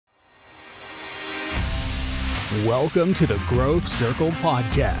Welcome to the Growth Circle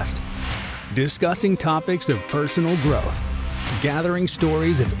Podcast, discussing topics of personal growth, gathering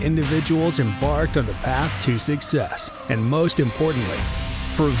stories of individuals embarked on the path to success, and most importantly,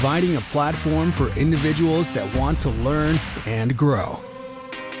 providing a platform for individuals that want to learn and grow.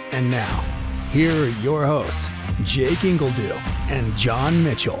 And now, here are your hosts, Jake Ingledew and John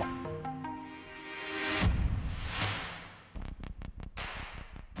Mitchell.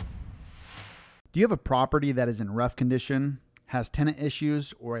 Do you have a property that is in rough condition, has tenant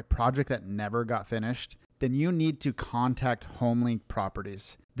issues, or a project that never got finished? Then you need to contact HomeLink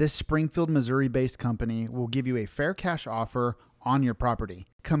Properties. This Springfield, Missouri-based company will give you a fair cash offer on your property,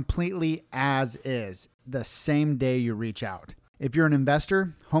 completely as is, the same day you reach out. If you're an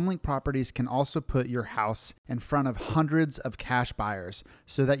investor, HomeLink Properties can also put your house in front of hundreds of cash buyers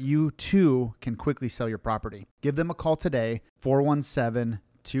so that you too can quickly sell your property. Give them a call today, 417-295-0723.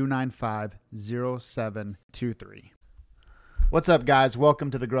 What's up, guys? Welcome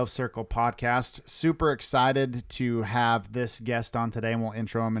to the Growth Circle Podcast. Super excited to have this guest on today, and we'll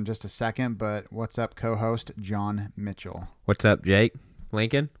intro him in just a second. But what's up, co-host John Mitchell? What's up, Jake?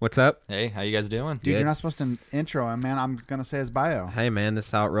 Lincoln, what's up? Hey, how you guys doing? Dude, you're not supposed to intro him, man. I'm going to say his bio. Hey, man, this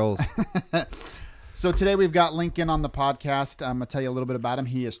is how it rolls. So today we've got Lincoln on the podcast. I'm going to tell you a little bit about him.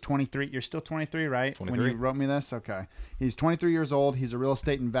 He is 23. You're still 23, right? 23. When you wrote me this? Okay. He's 23 years old. He's a real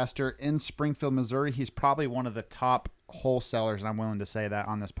estate investor in Springfield, Missouri. He's probably one of the top wholesalers, and I'm willing to say that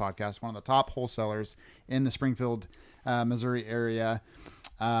on this podcast, one of the top wholesalers in the Springfield, Missouri area.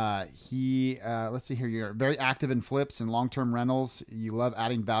 Let's see here. You're very active in flips and long-term rentals. You love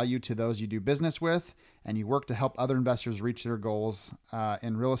adding value to those you do business with, and you work to help other investors reach their goals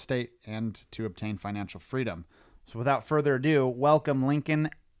in real estate and to obtain financial freedom. So without further ado, welcome Lincoln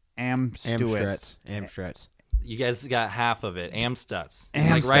Amstutz. Amstutz. You guys got half of it. Amstutz. It's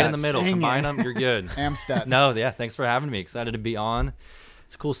Amstutz. like right in the middle. Dang Combine it. them, you're good. Amstutz. No, yeah, thanks for having me. Excited to be on.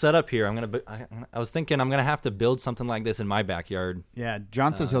 It's a cool setup here. I was thinking I'm gonna have to build something like this in my backyard. Yeah,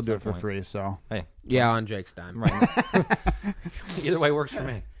 John says he'll do it for point. free. So Hey, Yeah, on Jake's dime. right. Either way works for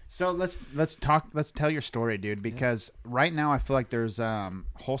me. So let's tell your story, dude, because right now I feel like there's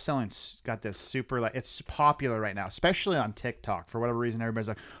wholesaling's got this super, like, it's popular right now, especially on TikTok. For whatever reason, everybody's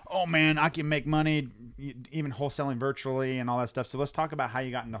like, oh man, I can make money even wholesaling virtually and all that stuff. So let's talk about how you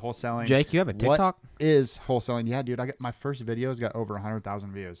got into wholesaling. Jake, you have a TikTok? What is wholesaling? Yeah, dude, my first video's got over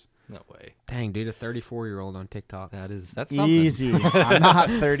 100,000 views. No way. Dang, dude, a 34-year-old on TikTok. That's something. Easy. I'm not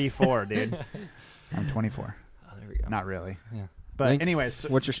 34, dude. I'm 24. Oh, there we go. Not really. Yeah. But anyways, so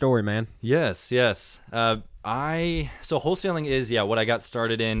What's your story, man? Yes. So wholesaling is what I got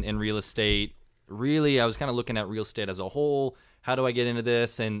started in real estate. Really, I was kind of looking at real estate as a whole. How do I get into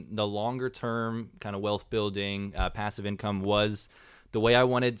this? And the longer term kind of wealth building, passive income was the way I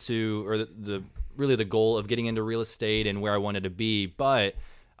wanted to, or the goal of getting into real estate and where I wanted to be. But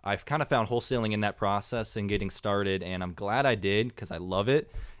I've kind of found wholesaling in that process and getting started, and I'm glad I did because I love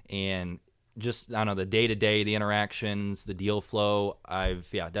it. And just, I don't know, the day-to-day, the interactions, the deal flow, I've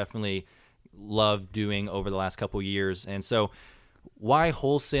definitely loved doing over the last couple of years. And so why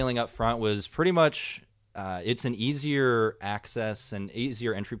wholesaling up front was pretty much, it's an easier access and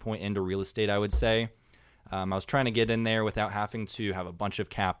easier entry point into real estate, I would say. I was trying to get in there without having to have a bunch of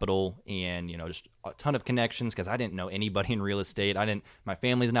capital and, just a ton of connections because I didn't know anybody in real estate. My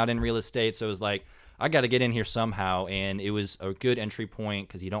family's not in real estate, so it was like, I got to get in here somehow, and it was a good entry point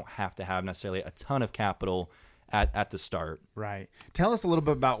because you don't have to have necessarily a ton of capital at the start. right. Tell us a little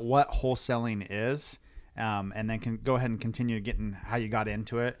bit about what wholesaling is, and then can go ahead and continue getting how you got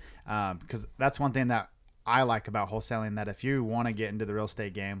into it, because that's one thing that I like about wholesaling, that if you want to get into the real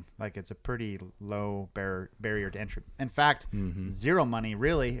estate game, like, it's a pretty low barrier to entry. In fact, zero money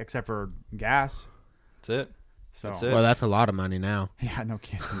really, except for gas. That's it. So, That's it. Well, that's a lot of money now. yeah, no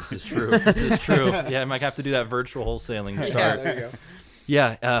kidding. This is true. Yeah, I might have to do that virtual wholesaling to start. there you go.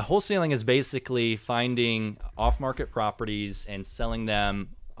 Yeah, wholesaling is basically finding off-market properties and selling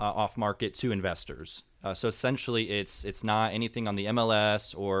them off-market to investors. So essentially, it's not anything on the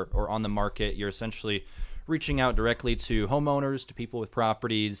MLS or on the market. You're essentially reaching out directly to homeowners, to people with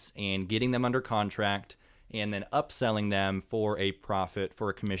properties, and getting them under contract, and then upselling them for a profit, for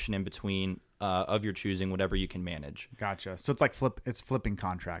a commission in between of your choosing, whatever you can manage. Gotcha. So it's like flipping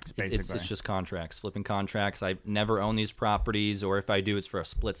contracts, basically. It's just contracts, flipping contracts. I never own these properties, or if I do, it's for a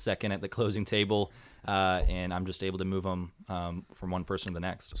split second at the closing table, and I'm just able to move them from one person to the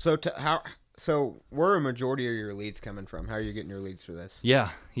next. So where are a majority of your leads coming from? How are you getting your leads for this? Yeah.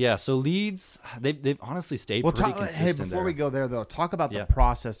 So leads, they've honestly stayed pretty consistent. Hey, before we go there, though, talk about the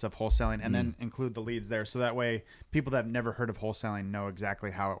process of wholesaling, and then include the leads there, so that way people that have never heard of wholesaling know exactly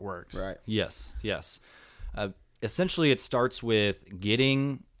how it works. Right. Yes. Essentially, it starts with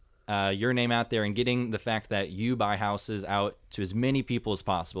getting your name out there and getting the fact that you buy houses out to as many people as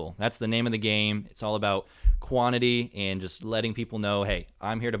possible. That's the name of the game. It's all about quantity and just letting people know, hey,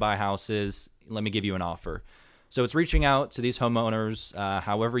 I'm here to buy houses. Let me give you an offer. So it's reaching out to these homeowners,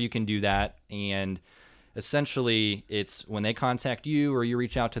 however you can do that. And essentially, it's when they contact you or you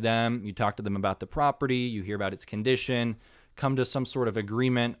reach out to them, you talk to them about the property, you hear about its condition, come to some sort of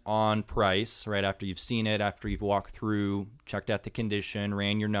agreement on price right after you've seen it, after you've walked through, checked out the condition,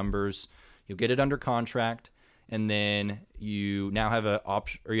 ran your numbers. You'll get it under contract, and then you now have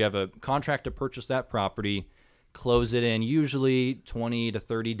you have a contract to purchase that property, close it in usually 20 to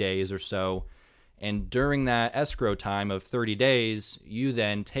 30 days or so. And during that escrow time of 30 days, you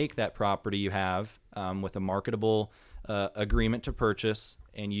then take that property you have with a marketable agreement to purchase,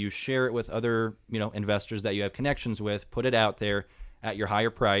 and you share it with other, investors that you have connections with, put it out there at your higher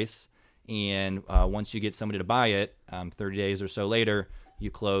price. And once you get somebody to buy it, 30 days or so later,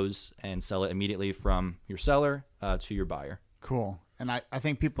 you close and sell it immediately from your seller to your buyer. Cool. And I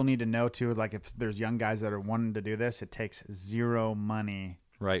think people need to know too, like if there's young guys that are wanting to do this, it takes zero money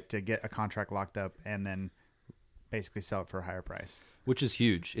to get a contract locked up and then basically sell it for a higher price. Which is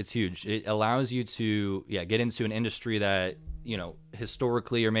huge. It's huge. It allows you to get into an industry that,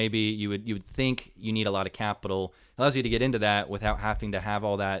 historically, or maybe you would think you need a lot of capital. It allows you to get into that without having to have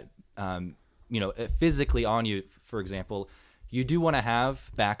all that, physically on you. For example, you do want to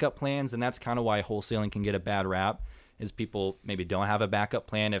have backup plans, and that's kind of why wholesaling can get a bad rap, is people maybe don't have a backup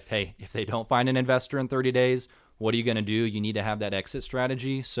plan. If they don't find an investor in 30 days, what are you going to do? You need to have that exit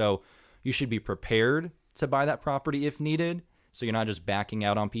strategy. So you should be prepared to buy that property if needed. So you're not just backing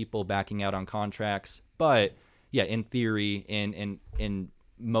out on people, backing out on contracts. But yeah, in theory, in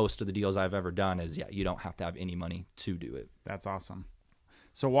most of the deals I've ever done is, you don't have to have any money to do it. That's awesome.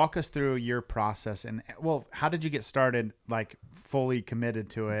 So walk us through your process and, how did you get started, like fully committed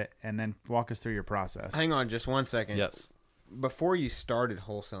to it, and then walk us through your process? Hang on just 1 second. Yes. Before you started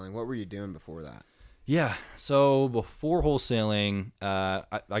wholesaling, what were you doing before that? Yeah. So before wholesaling,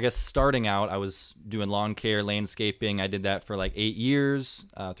 I guess starting out, I was doing lawn care, landscaping. I did that for like 8 years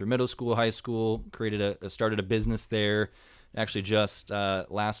through middle school, high school, started a business there. Actually just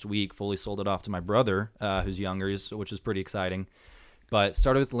last week, fully sold it off to my brother, who's younger, which is pretty exciting. But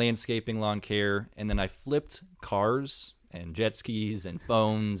started with landscaping, lawn care, and then I flipped cars and jet skis and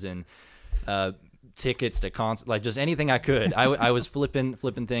phones and tickets to concerts, like just anything I could. I was flipping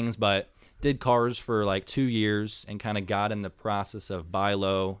things, but did cars for like 2 years and kind of got in the process of buy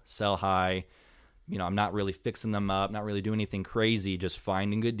low, sell high. I'm not really fixing them up, not really doing anything crazy, just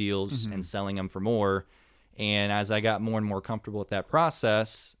finding good deals and selling them for more. And as I got more and more comfortable with that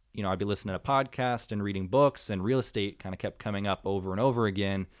process, I'd be listening to podcasts and reading books, and real estate kind of kept coming up over and over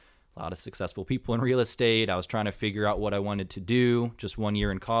again. A lot of successful people in real estate. I was trying to figure out what I wanted to do, just 1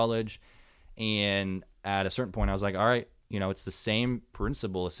 year in college. And at a certain point, I was like, all right, it's the same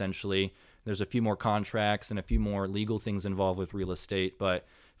principle essentially. There's a few more contracts and a few more legal things involved with real estate. But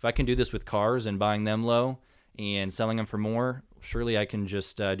if I can do this with cars and buying them low and selling them for more, surely I can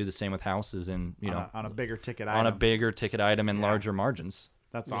just do the same with houses and, on a bigger ticket item. On a bigger ticket item and larger margins.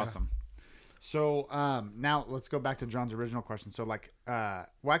 That's awesome. So now let's go back to John's original question. So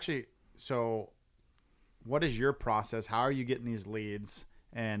what is your process? How are you getting these leads?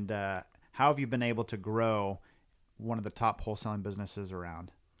 And how have you been able to grow one of the top wholesaling businesses around?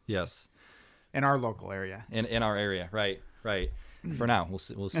 Yes. In our local area. In our area, right. For now,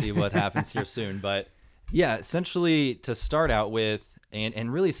 we'll see what happens here soon. But yeah, essentially to start out with,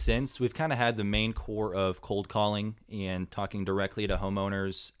 and really since we've kind of had the main core of cold calling and talking directly to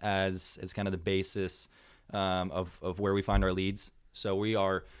homeowners as kind of the basis of where we find our leads. So we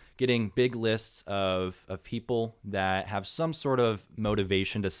are getting big lists of people that have some sort of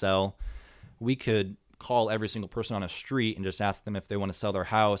motivation to sell. We could call every single person on a street and just ask them if they want to sell their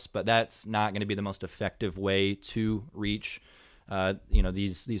house, but that's not going to be the most effective way to reach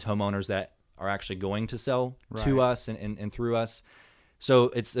these homeowners that are actually going to sell to us and through us. So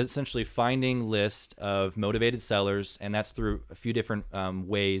it's essentially finding list of motivated sellers, and that's through a few different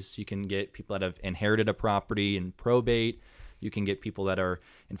ways. You can get people that have inherited a property in probate. You can get people that are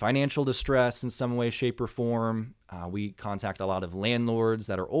in financial distress in some way, shape, or form. We contact a lot of landlords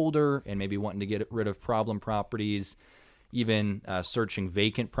that are older and maybe wanting to get rid of problem properties, even searching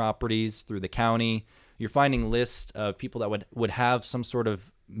vacant properties through the county. You're finding lists of people that would have some sort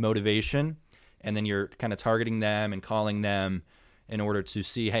of motivation, and then you're kind of targeting them and calling them in order to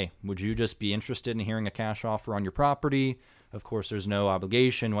see, hey, would you just be interested in hearing a cash offer on your property? Of course, there's no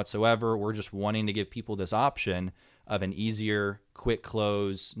obligation whatsoever. We're just wanting to give people this option of an easier, quick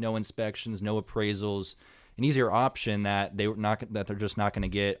close, no inspections, no appraisals, an easier option that they're just not going to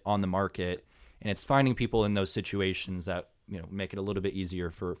get on the market. And it's finding people in those situations that, make it a little bit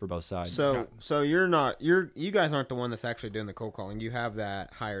easier for both sides. So you guys aren't the one that's actually doing the cold calling. You have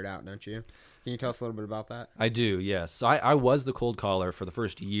that hired out, don't you? Can you tell us a little bit about that? I do, yes. So I was the cold caller for the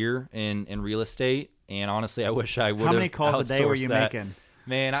first year in real estate, and honestly, I wish I would have. How many calls a day were you making?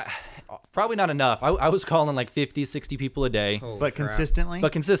 Man, probably not enough. I was calling like 50, 60 people a day. Holy but crap. consistently?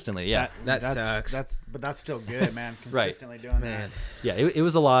 But consistently, yeah. That sucks. But that's still good, man. Right. Consistently doing that. Yeah, it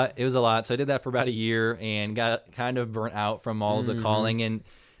was a lot. It was a lot. So I did that for about a year and got kind of burnt out from all of the calling. And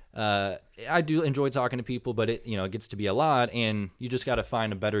I do enjoy talking to people, but it gets to be a lot, and you just got to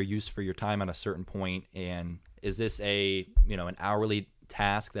find a better use for your time at a certain point. And is this an hourly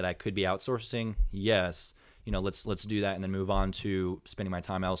task that I could be outsourcing? Yes. Let's do that and then move on to spending my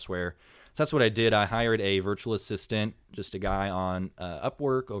time elsewhere. So that's what I did. I hired a virtual assistant, just a guy on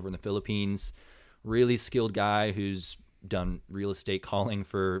Upwork over in the Philippines, really skilled guy who's done real estate calling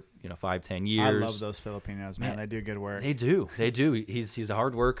for 5-10 years. I love those Filipinos, man. They do good work. They do. He's a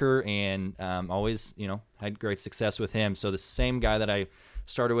hard worker, and always had great success with him. So the same guy that I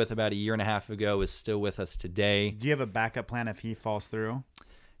started with about a year and a half ago is still with us today. Do you have a backup plan if he falls through?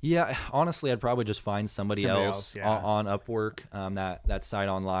 Yeah, honestly, I'd probably just find somebody else on Upwork, that site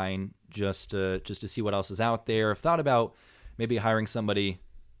online, just to see what else is out there. I've thought about maybe hiring somebody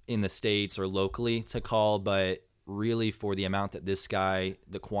in the States or locally to call, but really for the amount that this guy,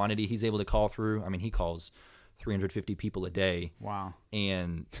 the quantity he's able to call through, I mean, he calls 350 people a day. Wow.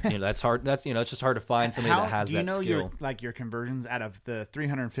 And that's hard. It's just hard to find somebody that has that skill. Do you know your conversions out of the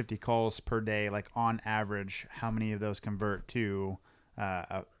 350 calls per day, like on average, how many of those convert to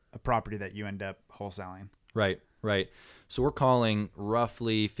a property that you end up wholesaling? Right. So we're calling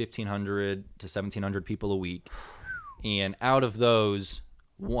roughly 1,500 to 1,700 people a week, and out of those,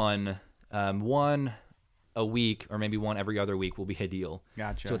 one a week or maybe one every other week will be a deal.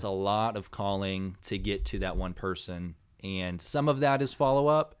 Gotcha. So it's a lot of calling to get to that one person, and some of that is follow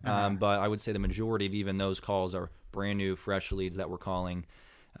up, but I would say the majority of even those calls are brand new, fresh leads that we're calling.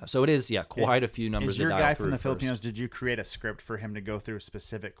 So it is, quite a few numbers to dial through. Is your guy from the Filipinos, did you create a script for him to go through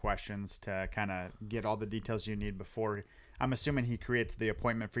specific questions to kind of get all the details you need before? I'm assuming he creates the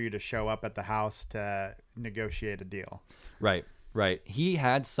appointment for you to show up at the house to negotiate a deal. Right. He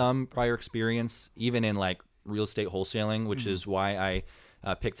had some prior experience, even in like real estate wholesaling, which is why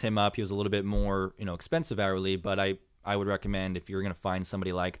I picked him up. He was a little bit more, expensive hourly, but I would recommend if you're going to find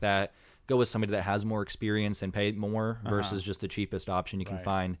somebody like that, go with somebody that has more experience and pay more versus just the cheapest option you can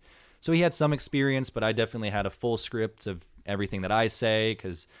find. So he had some experience, but I definitely had a full script of everything that I say,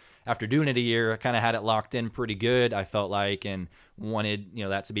 because after doing it a year, I kind of had it locked in pretty good, I felt like, and wanted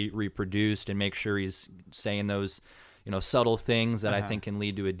that to be reproduced and make sure he's saying those subtle things that I think can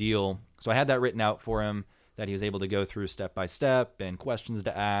lead to a deal. So I had that written out for him that he was able to go through step by step and questions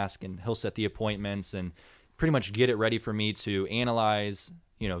to ask, and he'll set the appointments and pretty much get it ready for me to analyze,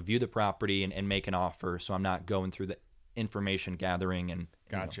 view the property and make an offer. So I'm not going through the information gathering and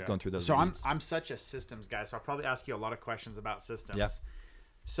going through those. So leads. I'm such a systems guy, so I'll probably ask you a lot of questions about systems. Yeah.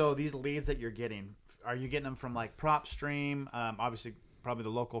 So these leads that you're getting, are you getting them from like PropStream? Obviously, probably the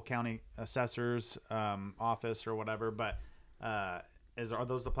local county assessor's office or whatever. But are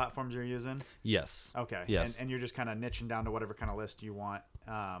those the platforms you're using? Yes. Okay. Yes. And you're just kind of niching down to whatever kind of list you want.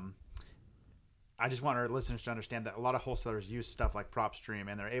 I just want our listeners to understand that a lot of wholesalers use stuff like PropStream,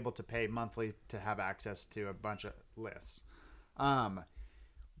 and they're able to pay monthly to have access to a bunch of lists.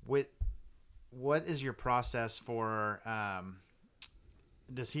 What is your process for?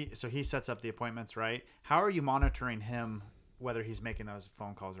 He sets up the appointments, right? How are you monitoring him, whether he's making those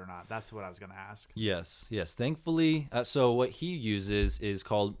phone calls or not? That's what I was going to ask. Yes. Thankfully, so what he uses is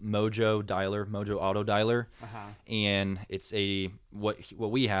called Mojo Auto Dialer, and it's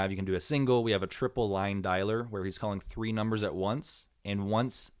what we have. You can do a single. We have a triple line dialer where he's calling 3 numbers at once, and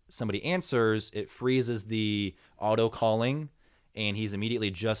once somebody answers, it freezes the auto calling, and he's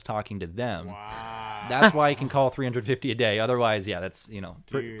immediately just talking to them. Wow. That's why he can call 350 a day. Otherwise, that's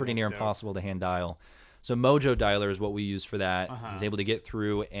pretty near dope. impossible to hand dial. So Mojo Dialer is what we use for that. He's able to get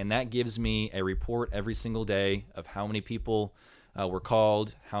through, and that gives me a report every single day of how many people were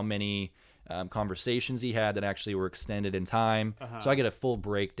called, how many conversations he had that actually were extended in time. So I get a full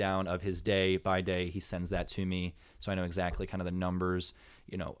breakdown of his day by day. He sends that to me, so I know exactly kind of the numbers,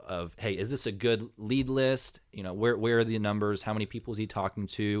 of, hey, is this a good lead list? Where are the numbers? How many people is he talking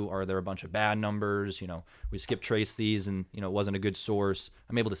to? Are there a bunch of bad numbers? We skip trace these and, it wasn't a good source.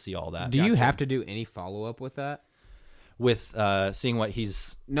 I'm able to see all that. Do you have to do any follow-up with that? With seeing what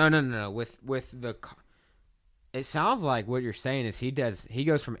he's... No. With it sounds like what you're saying is he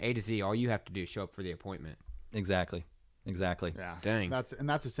goes from A to Z. All you have to do is show up for the appointment. Exactly. Yeah. Dang.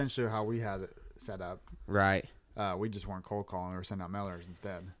 That's essentially how we had it set up. Right. We just weren't cold calling. We were sending out mailers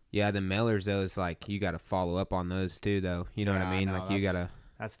instead. Yeah, the mailers, though, is like you got to follow up on those too, though. You know what I mean? No, like you got to.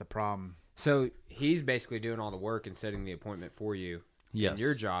 That's the problem. So he's basically doing all the work and setting the appointment for you. Yes. And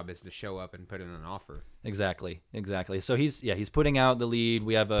your job is to show up and put in an offer. Exactly. So he's putting out the lead.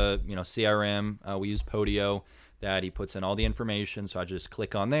 We have a CRM. We use Podio that he puts in all the information. So I just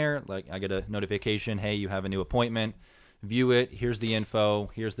click on there. Like I get a notification. Hey, you have a new appointment. View it. Here's the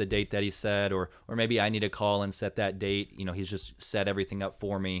info. Here's the date that he said, or maybe I need to call and set that date. He's just set everything up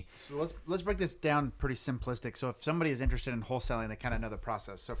for me. So let's break this down pretty simplistic. So if somebody is interested in wholesaling, they kind of know the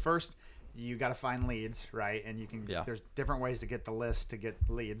process. So first, you got to find leads, right? And you can there's different ways to get the list to get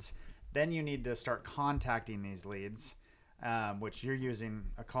leads. Then you need to start contacting these leads, which you're using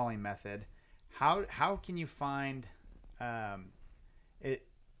a calling method. How can you find it?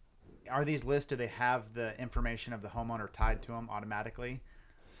 Are these lists, do they have the information of the homeowner tied to them automatically?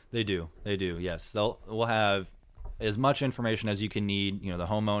 They do. Yes. We'll have as much information as you can need, the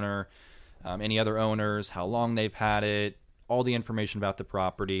homeowner, any other owners, how long they've had it, all the information about the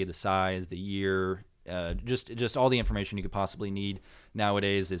property, the size, the year, just all the information you could possibly need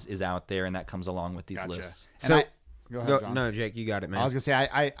nowadays is out there, and that comes along with these lists. So go ahead, John. No, Jake, you got it, man. I was going to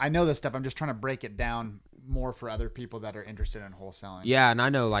say, I know this stuff. I'm just trying to break it down more for other people that are interested in wholesaling. Yeah, and I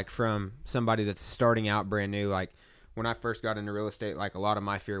know, like, from somebody that's starting out brand new, like, when I first got into real estate, like, a lot of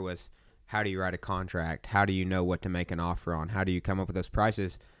my fear was, how do you write a contract? How do you know what to make an offer on? How do you come up with those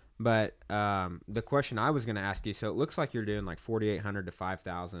prices? But the question I was going to ask you, so it looks like you're doing, like, 4,800 to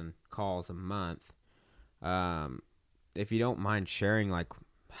 5,000 calls a month. If you don't mind sharing, like,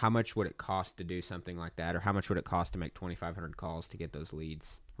 how much would it cost to do something like that, or how much would it cost to make 2,500 calls to get those leads?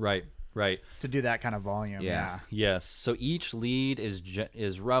 Right. To do that kind of volume. Yeah. Yes. So each lead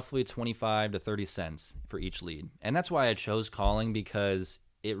is roughly 25 to 30 cents for each lead. And that's why I chose calling, because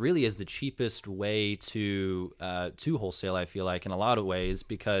it really is the cheapest way to wholesale, I feel like, in a lot of ways,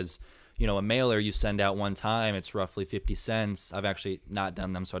 because a mailer you send out one time, it's roughly 50 cents. I've actually not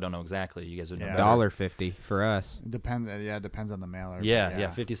done them, so I don't know exactly. You guys would know better. $1.50 for us. Depends on the mailer.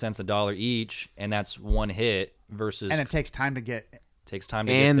 Yeah, 50 cents, $1 each, and that's one hit versus. And it takes time to get.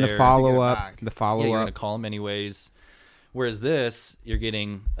 And the follow-up. Yeah, you're going to call them anyways. Whereas this, you're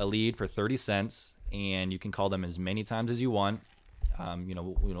getting a lead for 30 cents, and you can call them as many times as you want.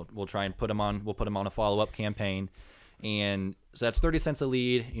 We'll try and put them on a follow-up campaign. And so that's 30 cents a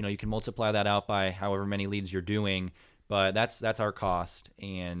lead. You can multiply that out by however many leads you're doing, but that's our cost.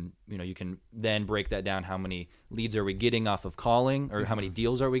 And, you can then break that down. How many leads are we getting off of calling, or how many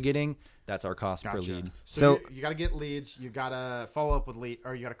deals are we getting? That's our cost per lead. So you got to get leads. You got to follow up with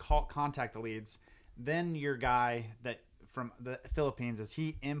or you got to contact the leads. Then your guy that from the Philippines, is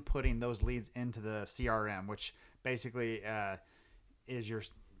he inputting those leads into the CRM, which basically is your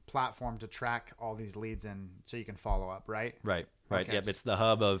platform to track all these leads and so you can follow up, right? Right. Okay. Yep. It's the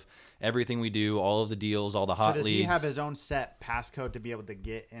hub of everything we do, all of the deals, all the hot leads. So does he have his own set passcode to be able to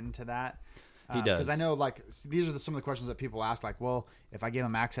get into that? He does. Because I know, like, these are some of the questions that people ask, like, well, if I give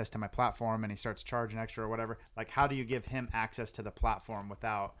him access to my platform and he starts charging extra or whatever, like, how do you give him access to the platform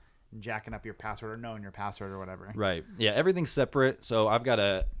without jacking up your password or knowing your password or whatever? Right. Yeah, everything's separate. So I've got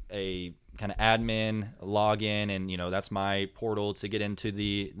a kind of admin login, and that's my portal to get into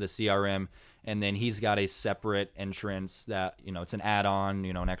the CRM, and then he's got a separate entrance that it's an add-on,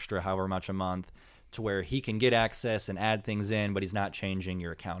 an extra however much a month, to where he can get access and add things in, but he's not changing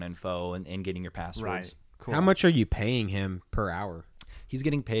your account info and getting your passwords. Right. Cool. How much are you paying him per hour? He's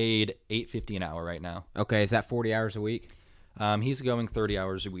getting paid $8.50 an hour right now. Okay, is that 40 hours a week? He's going 30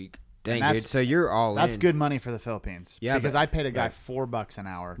 hours a week. Dang, dude. So you're all in. That's good money for the Philippines. Yeah, because I paid a guy $4 an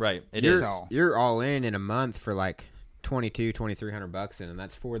hour. Right. You're all in a month for like $2,300 in, and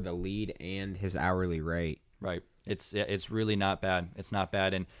that's for the lead and his hourly rate. Right. It's really not bad. It's not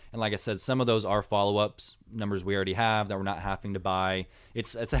bad. And like I said, some of those are follow-ups, numbers we already have that we're not having to buy.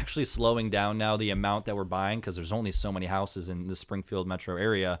 It's actually slowing down now, the amount that we're buying, because there's only so many houses in the Springfield metro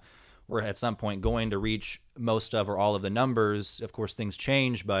area. We're at some point going to reach most of or all of the numbers. Of course, things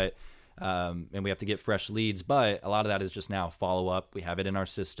change, but and we have to get fresh leads. But a lot of that is just now follow-up. We have it in our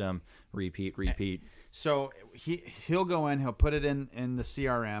system. Repeat. So he'll go in, he'll put it in the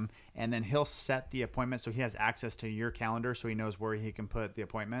CRM, and then he'll set the appointment so he has access to your calendar, so he knows where he can put the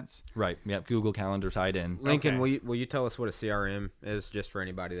appointments. Right. Yep. Google Calendar tied in. Lincoln, will you tell us what a CRM is, just for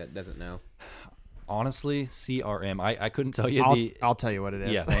anybody that doesn't know? Honestly, CRM, I couldn't tell you. I'll tell you what it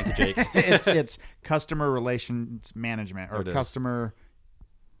is. Yeah, thank you, Jake. it's customer relations management, or customer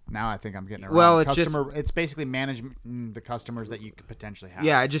Now I think I'm getting it wrong. Well, it's it's basically managing the customers that you could potentially have.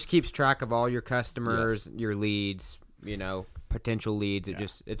 Yeah, it just keeps track of all your customers, your leads, potential leads.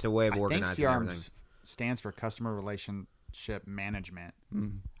 It's a way of organizing CRM everything. Stands for customer relationship management. I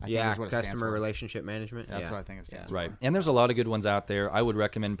think Yeah, is what it stands customer for. relationship management. That's what I think it stands for. Right. And there's a lot of good ones out there. I would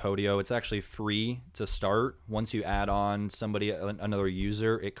recommend Podio. It's actually free to start. Once you add on another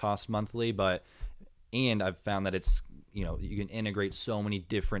user, it costs monthly, and I've found that it's, you can integrate so many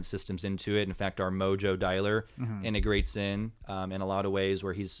different systems into it. In fact, our Mojo dialer integrates in a lot of ways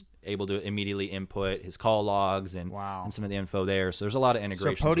where he's able to immediately input his call logs and some of the info there. So there's a lot of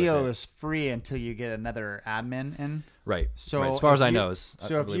integrations. So Podio is free until you get another admin in? Right. So as far as I know.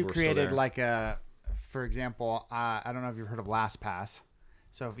 So if you created for example, I don't know if you've heard of LastPass.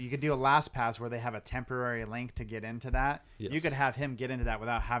 So if you could do a LastPass where they have a temporary link to get into that, you could have him get into that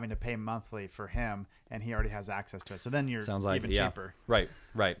without having to pay monthly for him, and he already has access to it. So then you're even cheaper. Right.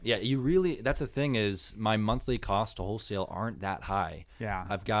 Yeah, that's the thing is my monthly costs to wholesale aren't that high. Yeah.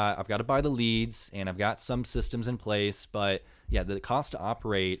 I've got to buy the leads, and I've got some systems in place, but yeah, the cost to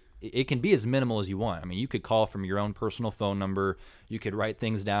operate, it can be as minimal as you want. I mean, you could call from your own personal phone number. You could write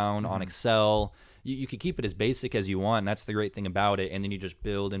things down on Excel. You could keep it as basic as you want, and that's the great thing about it. And then you just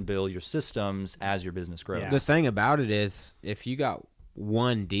build and build your systems as your business grows. Yeah. The thing about it is, if you got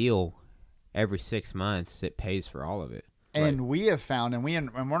one deal every 6 months, it pays for all of it. And we have found, and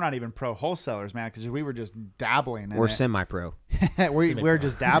we're not even pro wholesalers, man, because we were just dabbling in it. We're semi-pro. we're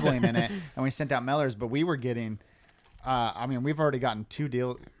just dabbling in it, and we sent out mailers, but we were getting, we've already gotten 2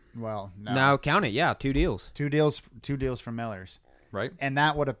 deals. Well, no, count it. Yeah, 2 deals. 2 deals from mailers. Right. And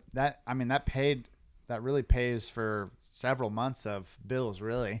that really pays for several months of bills,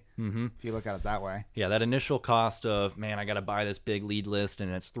 really, if you look at it that way. Yeah, that initial cost of, man, I got to buy this big lead list, and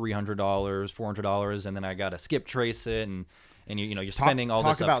it's $300, $400, and then I got to skip trace it, and you're spending all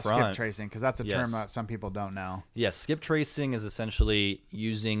this up front. Talk about skip tracing, because that's a term that some people don't know. Yes, skip tracing is essentially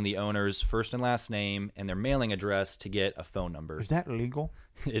using the owner's first and last name and their mailing address to get a phone number. Is that legal?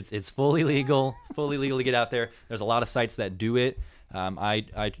 It's fully legal to get out there. There's a lot of sites that do it.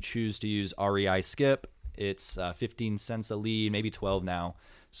 I choose to use REI Skip. It's 15 cents a lead, maybe 12 now.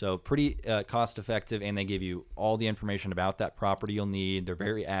 So pretty cost effective, and they give you all the information about that property you'll need. They're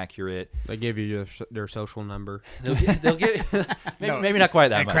very accurate. They give you their social number. They'll give maybe not quite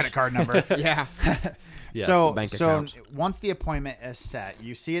that much. Credit card number. Yeah. Yes. So once the appointment is set,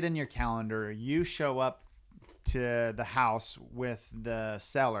 you see it in your calendar, you show up to the house with the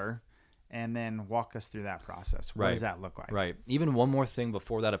seller, and then walk us through that process. What does that look like? Right. Even one more thing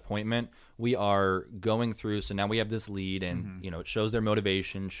before that appointment, we are going through. So now we have this lead, and it shows their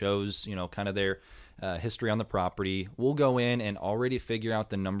motivation, shows kind of their history on the property. We'll go in and already figure out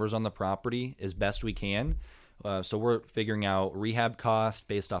the numbers on the property as best we can. So we're figuring out rehab cost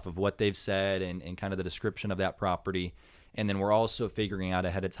based off of what they've said and kind of the description of that property, and then we're also figuring out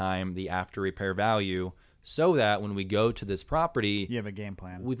ahead of time the after repair value, so that when we go to this property, you have a game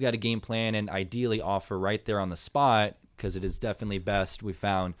plan. We've got a game plan, and ideally offer right there on the spot, because it is definitely best, we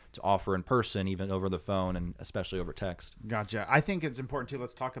found, to offer in person, even over the phone and especially over text. Gotcha. I think it's important too.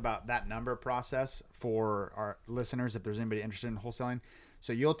 Let's talk about that number process for our listeners, if there's anybody interested in wholesaling.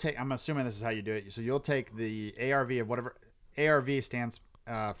 So I'm assuming this is how you do it. So you'll take the ARV of whatever. ARV stands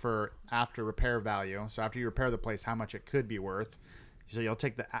for after repair value. So after you repair the place, how much it could be worth. So you'll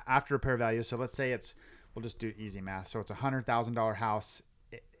take the after repair value. So let's say we'll just do easy math. So it's $100,000 house.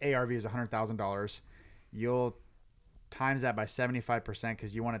 ARV is $100,000. You'll times that by 75%,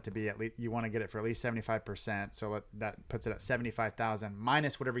 because you want it to be you want to get it for at least 75%. So that puts it at 75,000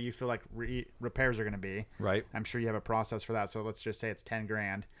 minus whatever you feel like repairs are going to be. Right. I'm sure you have a process for that. So let's just say it's 10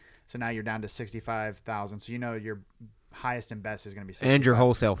 grand. So now you're down to 65,000. So your highest and best is going to be 65. And your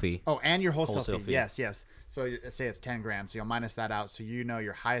wholesale fee. Oh, and your wholesale fee. Yes. So say it's 10 grand. So you'll minus that out. So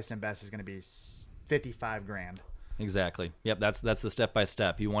your highest and best is going to be 55 grand. Exactly. Yep. That's the step by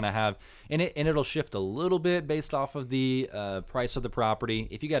step. You want to have, and it'll shift a little bit based off of the price of the property.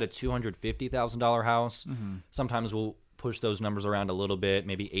 If you got a $250,000 house, sometimes we'll push those numbers around a little bit,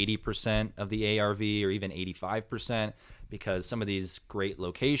 maybe 80% of the ARV or even 85%, because some of these great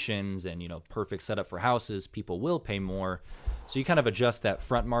locations and perfect setup for houses, people will pay more. So you kind of adjust that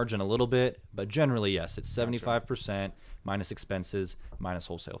front margin a little bit, but generally, yes, it's 75% minus expenses minus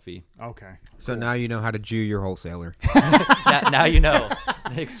wholesale fee. Okay. So now you know how to Jew your wholesaler. now you know.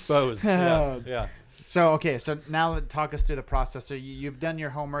 Exposed. Yeah. So now talk us through the process. So you've done your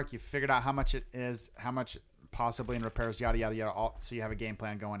homework. You've figured out how much it is, how much possibly in repairs, yada, yada, yada. So you have a game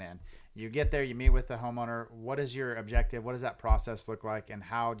plan going in. You get there, you meet with the homeowner. What is your objective? What does that process look like? And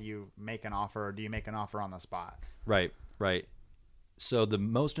how do you make an offer? Or do you make an offer on the spot? Right. So the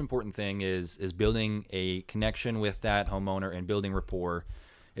most important thing is building a connection with that homeowner and building rapport.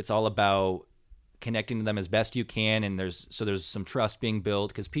 It's all about connecting to them as best you can, and there's some trust being built,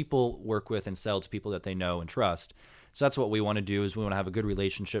 because people work with and sell to people that they know and trust. So that's what we want to do, is we want to have a good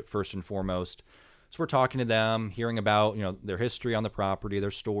relationship first and foremost. So we're talking to them, hearing about, you know, their history on the property, their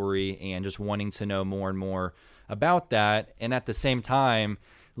story, and just wanting to know more and more about that. And at the same time,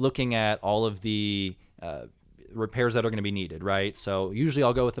 looking at all of the repairs that are going to be needed, right? So usually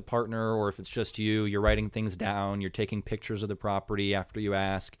I'll go with a partner, or if it's just you, you're writing things down, you're taking pictures of the property after you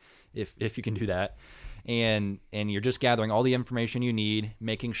ask, if you can do that. And you're just gathering all the information you need,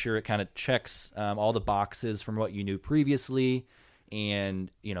 making sure it kind of checks all the boxes from what you knew previously.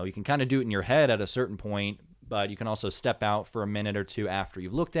 And, you know, you can kind of do it in your head at a certain point, but you can also step out for a minute or two after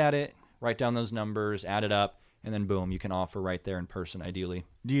you've looked at it, write down those numbers, add it up, and then boom, you can offer right there in person, ideally.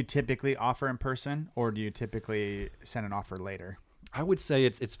 Do you typically offer in person, or do you typically send an offer later? I would say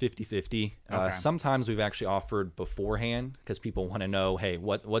it's 50-50. Okay. Sometimes we've actually offered beforehand, because people want to know, hey,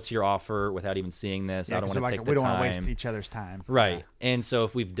 what's your offer without even seeing this? Yeah, I don't want to take the time. we don't want to waste each other's time. Right. Yeah. And so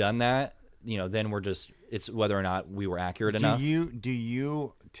if we've done that, you know, then it's whether or not we were accurate enough. Do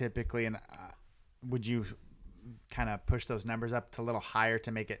you typically, and would you kind of push those numbers up to a little higher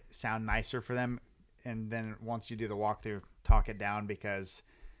to make it sound nicer for them? And then once you do the walkthrough, talk it down, because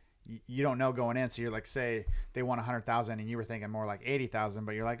you don't know going in. So you're like, say they want 100,000 and you were thinking more like 80,000,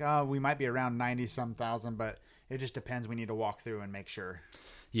 but you're like, oh, we might be around 90 some thousand, but it just depends. We need to walk through and make sure.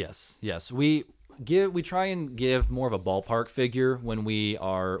 Yes. We try and give more of a ballpark figure when we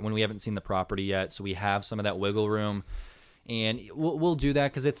haven't seen the property yet, so we have some of that wiggle room. And we'll do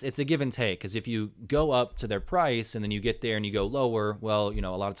that, because it's a give and take. Because if you go up to their price and then you get there and you go lower, well, you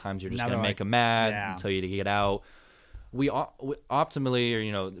know, a lot of times you're just going to make them mad and tell you to get out. We optimally, or,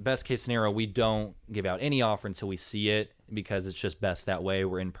 you know, the best case scenario, we don't give out any offer until we see it, because it's just best that way.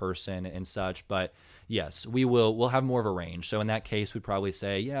 We're in person and such. But yes, we'll have more of a range. So in that case, we'd probably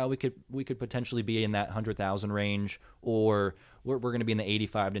say, yeah, we could potentially be in that 100,000 range, or we're going to be in the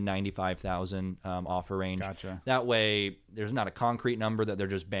 85 to 95,000 offer range. Gotcha. That way, there's not a concrete number that they're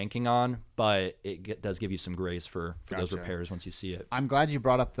just banking on, but it does give you some grace for those Gotcha. repairs once you see it. I'm glad you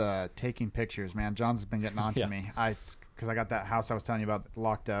brought up the taking pictures, man. John's been getting on to Yeah. me. Because I got that house I was telling you about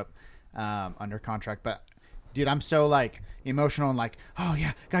locked up under contract. But, dude, I'm so, like, emotional and like, oh,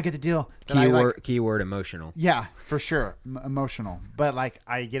 yeah, got to get the deal. Keyword emotional. Yeah, for sure. Emotional. But, like,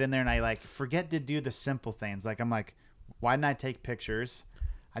 I get in there and I, like, forget to do the simple things. Like, I'm like, why didn't I take pictures?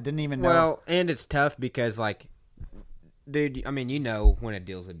 I didn't even know. Well, and it's tough because, like, dude, I mean, you know when a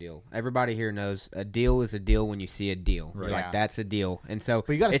deal's a deal. Everybody here knows a deal is a deal when you see a deal. Right. You're like, that's a deal. And so,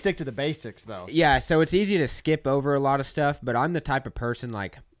 but you got to stick to the basics, though. Yeah, so it's easy to skip over a lot of stuff, but I'm the type of person,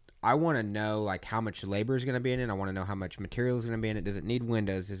 like, I want to know, like, how much labor is going to be in it. I want to know how much material is going to be in it. Does it need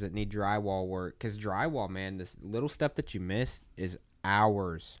windows? Does it need drywall work? Because drywall, man, this little stuff that you miss is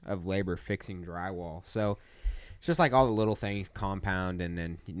hours of labor fixing drywall. So it's just like all the little things compound, and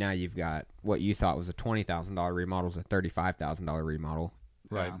then now you've got what you thought was a $20,000 remodel is a $35,000 remodel.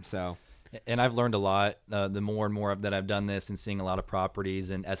 Right. So, and I've learned a lot the more and more that I've done this and seeing a lot of properties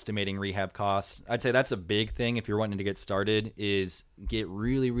and estimating rehab costs. I'd say that's a big thing if you're wanting to get started, is get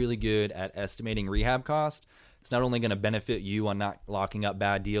really, really good at estimating rehab cost. It's not only going to benefit you on not locking up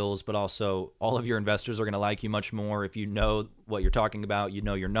bad deals, but also all of your investors are going to like you much more if you know what you're talking about, you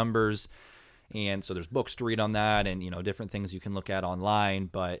know your numbers. And so there's books to read on that, and, you know, different things you can look at online.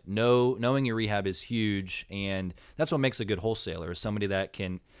 But knowing your rehab is huge, and that's what makes a good wholesaler, is somebody that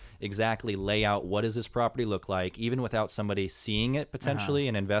can exactly lay out what does this property look like, even without somebody seeing it potentially,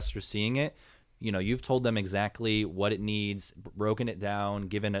 an investor seeing it. You know, you've told them exactly what it needs, broken it down,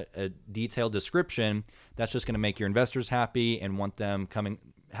 given a detailed description. That's just going to make your investors happy and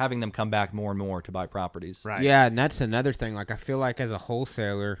having them come back more and more to buy properties. Right. yeah, and that's another thing. Like, I feel like as a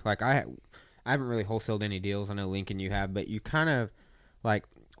wholesaler, like, I haven't really wholesaled any deals. I know, Lincoln, you have, but you kind of, like,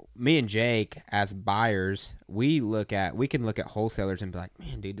 me and Jake as buyers, we can look at wholesalers and be like,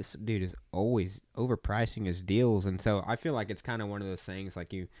 man, dude, this dude is always overpricing his deals. And so I feel like it's kind of one of those things,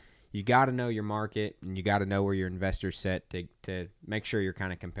 like, you got to know your market, and you got to know where your investors set to make sure you're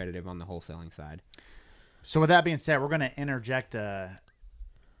kind of competitive on the wholesaling side. So with that being said, we're going to interject a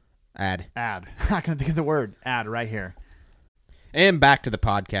Ad. I couldn't think of the word. Ad right here. And back to the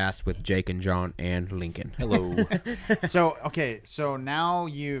podcast with Jake and John and Lincoln. Hello. So now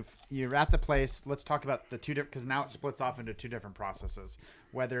you're at the place. Let's talk about the two different, because now it splits off into two different processes.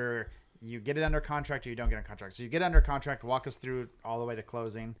 Whether you get it under contract or you don't get a contract. So you get under contract, walk us through all the way to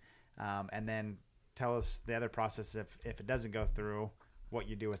closing, and then tell us the other process if it doesn't go through. what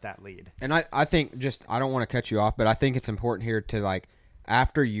you do with that lead. And I think I don't want to cut you off, but I think it's important here to like,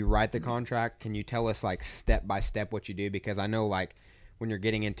 after you write the contract, can you tell us like step by step what you do? Because I know like when you're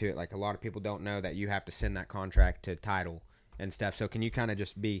getting into it, like a lot of people don't know that you have to send that contract to title and stuff. So can you kind of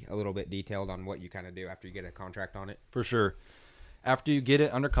just be a little bit detailed on what you kind of do after you get a contract on it? For sure. After you get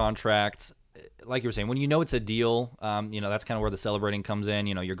it under contract, like you were saying, when you know it's a deal, that's kind of where the celebrating comes in.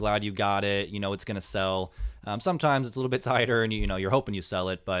 You're glad you got it. It's going to sell. Sometimes it's a little bit tighter, and you're hoping you sell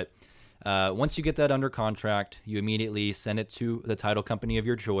it. But once you get that under contract, you immediately send it to the title company of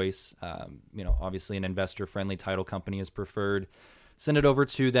your choice. Obviously an investor-friendly title company is preferred. Send it over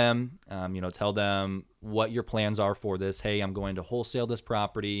to them. Tell them what your plans are for this. Hey, I'm going to wholesale this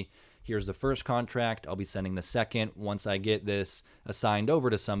property. Here's the first contract. I'll be sending the second once I get this assigned over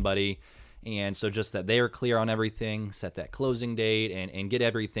to somebody. And so just that they are clear on everything, set that closing date, and get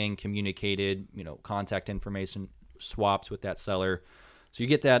everything communicated, contact information swapped with that seller. So you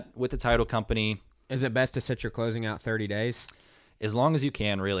get that with the title company. Is it best to set your closing out 30 days? As long as you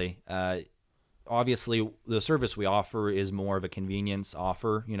can, really. Obviously, the service we offer is more of a convenience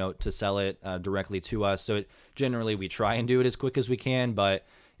offer, to sell it directly to us. So generally, we try and do it as quick as we can. But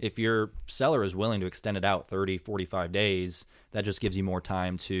if your seller is willing to extend it out 30, 45 days, that just gives you more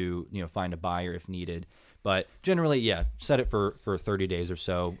time to, find a buyer if needed. But generally, yeah, set it for 30 days or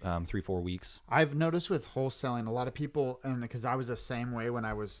so, 3-4 weeks. I've noticed with wholesaling, a lot of people, and because I was the same way when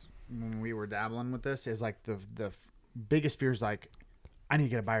we were dabbling with this, is like the biggest fear is like, I need to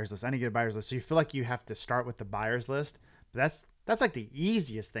get a buyer's list. So you feel like you have to start with the buyer's list. But that's like the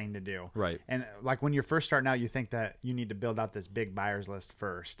easiest thing to do. Right. And like when you're first starting out, you think that you need to build out this big buyer's list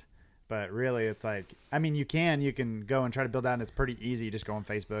first. But really, it's like, I mean, you can go and try to build out, and it's pretty easy. You just go on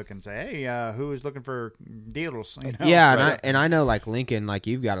Facebook and say, hey, who's looking for deals? Yeah, right. and I know, like Lincoln, like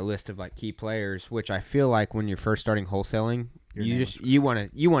you've got a list of like key players, which I feel like when you're first starting wholesaling, you want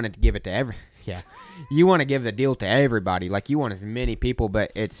to give it to you want to give the deal to everybody. Like you want as many people,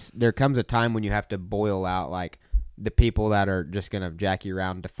 but there comes a time when you have to boil out like the people that are just going to jack you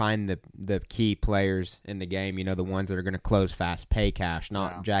around to find the key players in the game, the ones that are going to close fast, pay cash,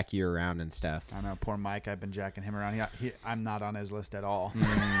 not jack you around and stuff. I know, poor Mike, I've been jacking him around. I'm not on his list at all.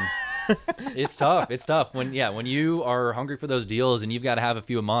 It's tough when you are hungry for those deals and you've got to have a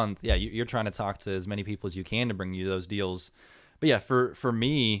few a month. Yeah, you're trying to talk to as many people as you can to bring you those deals. But yeah, for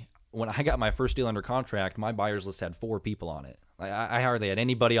me, when I got my first deal under contract, my buyer's list had 4 people on it. I hardly had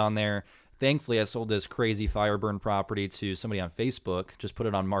anybody on there. Thankfully, I sold this crazy fire burn property to somebody on Facebook, just put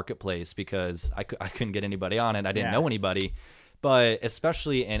it on Marketplace because I couldn't get anybody on it. I didn't know anybody. But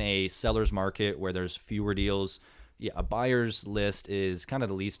especially in a seller's market where there's fewer deals, a buyer's list is kind of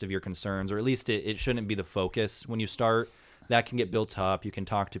the least of your concerns, or at least it shouldn't be the focus when you start. That can get built up. You can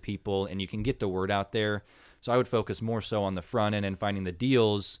talk to people, and you can get the word out there. So I would focus more so on the front end and finding the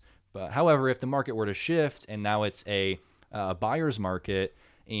deals. But however, if the market were to shift and now it's a buyer's market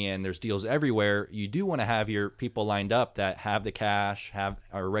and there's deals everywhere, you do want to have your people lined up that have the cash,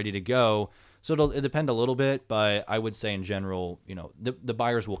 are ready to go. So it'll depend a little bit, but I would say in general, the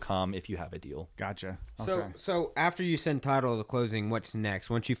buyers will come if you have a deal. Gotcha. Okay. So after you send title to closing, what's next?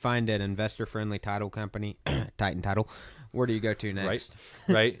 Once you find an investor-friendly title company, Titan Title, where do you go to next?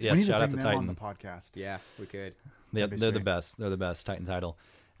 Right. Yes. We need Shout to out to bring them Titan on the podcast. Yeah, we could. They're the best. They're the best. Titan Title.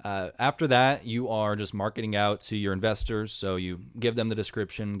 After that, you are just marketing out to your investors. So you give them the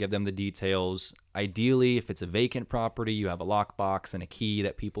description, give them the details. Ideally, if it's a vacant property, you have a lockbox and a key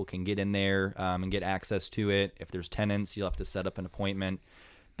that people can get in there and get access to it. If there's tenants, you'll have to set up an appointment.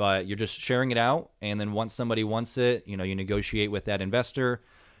 But you're just sharing it out. And then once somebody wants it, you negotiate with that investor.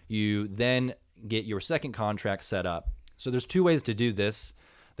 You then get your second contract set up. So there's 2 ways to do this.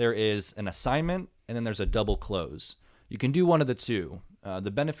 There is an assignment, and then there's a double close. You can do one of the two.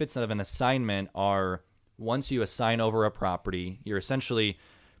 The benefits of an assignment are once you assign over a property, you're essentially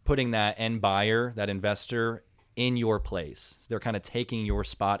putting that end buyer, that investor, in your place. They're kind of taking your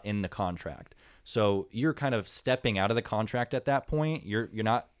spot in the contract. So you're kind of stepping out of the contract at that point. You're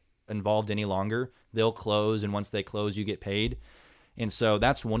not involved any longer. They'll close, and once they close, you get paid. And so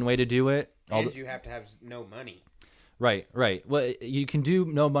that's one way to do it. And you have to have no money. Right. Well, you can do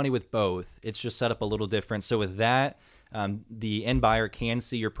no money with both. It's just set up a little different. So with that, the end buyer can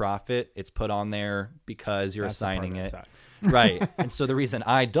see your profit. It's put on there because you're assigning it. Right. And so the reason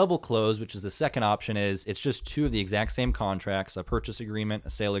I double close, which is the second option, is it's just 2 of the exact same contracts, a purchase agreement,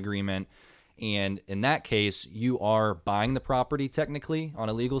 a sale agreement. And in that case, you are buying the property technically on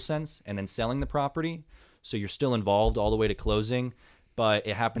a legal sense and then selling the property. So you're still involved all the way to closing, but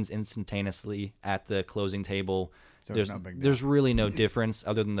it happens instantaneously at the closing table. So it's no big deal. There's really no difference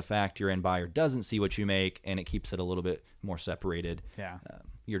other than the fact your end buyer doesn't see what you make, and it keeps it a little bit more separated. Yeah.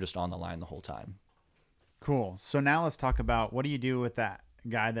 You're just on the line the whole time. Cool. So now let's talk about what do you do with that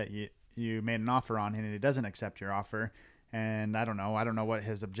guy that you made an offer on and he doesn't accept your offer. And I don't know what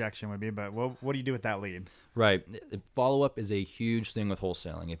his objection would be, but what do you do with that lead? Right. Follow-up is a huge thing with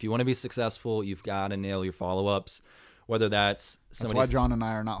wholesaling. If you want to be successful, you've got to nail your follow-ups, whether that's somebody. That's why John and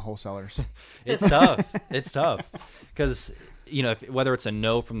I are not wholesalers. It's tough. It's tough because, whether it's a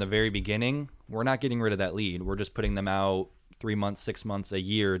no from the very beginning, we're not getting rid of that lead. We're just putting them out 3 months, 6 months, a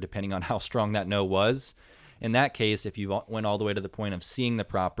year, depending on how strong that no was. In that case, if you went all the way to the point of seeing the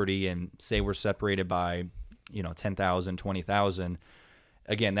property and say we're separated by, 10,000, 20,000,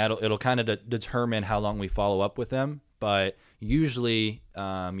 again, it'll kind of determine how long we follow up with them. But usually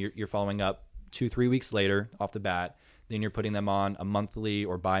you're following up 2-3 weeks later off the bat. Then you're putting them on a monthly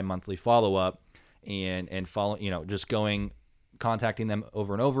or bi-monthly follow-up and follow, just contacting them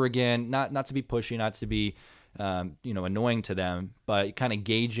over and over again, not to be pushy, not to be annoying to them, but kind of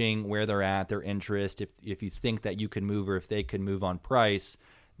gauging where they're at, their interest. If you think that you can move or if they could move on price,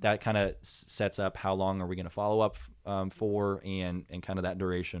 that kind of sets up how long are we going to follow up for and kind of that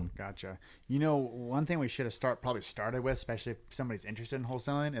duration. Gotcha. One thing we should have probably started with, especially if somebody's interested in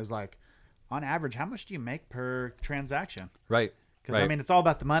wholesaling, is like, on average, how much do you make per transaction? Right. Because, right. It's all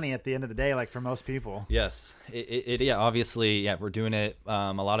about the money at the end of the day, like for most people. Yes. Obviously, we're doing it,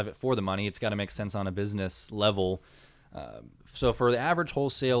 a lot of it for the money. It's got to make sense on a business level. So for the average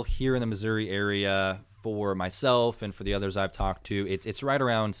wholesale here in the Missouri area, for myself and for the others I've talked to, it's right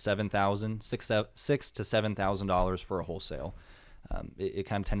around $6,000 to $7,000 for a wholesale. It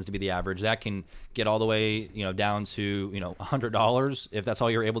kind of tends to be the average. That can get all the way, down to, $100 if that's all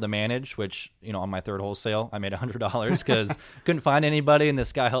you're able to manage, which, on my third wholesale, I made $100 because couldn't find anybody and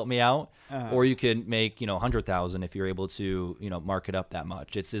this guy helped me out. Or you could make, $100,000 if you're able to, mark it up that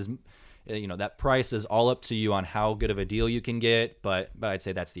much. That price is all up to you on how good of a deal you can get, but I'd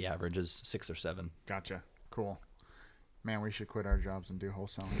say that's the average is 6 or 7. Gotcha. Cool. Man, we should quit our jobs and do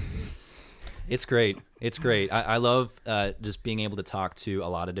wholesaling. It's great. I love just being able to talk to a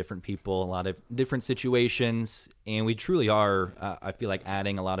lot of different people, a lot of different situations, and we truly are, I feel like,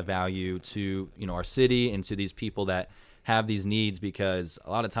 adding a lot of value to, our city and to these people that have these needs, because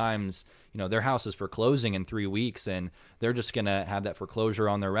a lot of times, their house is foreclosing in 3 weeks and they're just going to have that foreclosure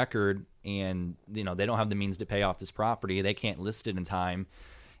on their record and, they don't have the means to pay off this property. They can't list it in time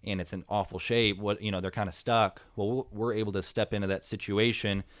and it's in awful shape. They're kind of stuck. Well, we're able to step into that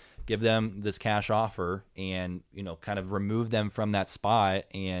situation, give them this cash offer and, kind of remove them from that spot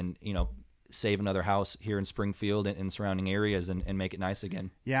and, save another house here in Springfield and surrounding areas and make it nice again.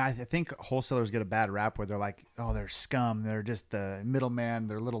 Yeah, I think wholesalers get a bad rap where they're like, oh, they're scum. They're just the middleman.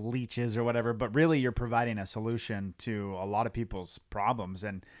 They're little leeches or whatever. But really, you're providing a solution to a lot of people's problems.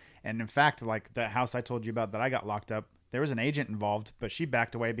 And in fact, like the house I told you about that I got locked up, there was an agent involved, but she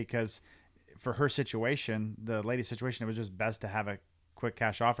backed away because for her situation, the lady's situation, it was just best to have a quick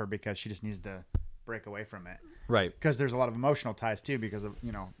cash offer because she just needs to break away from it. Right. Because there's a lot of emotional ties too because of,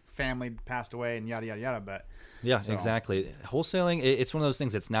 family passed away and yada, yada, yada. But yeah, so. Exactly. Wholesaling, it's one of those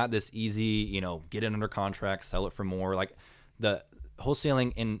things that's not this easy, get it under contract, sell it for more. Like the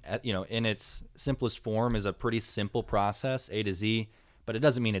wholesaling in its simplest form is a pretty simple process, A to Z, but it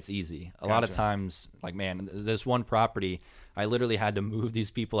doesn't mean it's easy. A lot of times, like, man, this one property, I literally had to move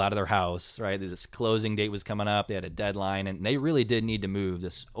these people out of their house, right? This closing date was coming up. They had a deadline, and they really did need to move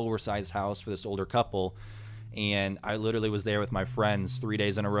this oversized house for this older couple. And I literally was there with my friends 3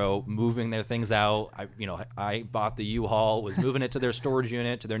 days in a row, moving their things out. I bought the U-Haul, was moving it to their storage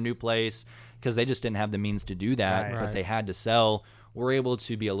unit, to their new place, because they just didn't have the means to do that, but they had to sell. We're able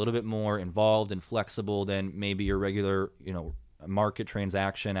to be a little bit more involved and flexible than maybe your regular, market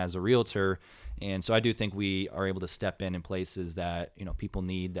transaction as a realtor. And so I do think we are able to step in places that, people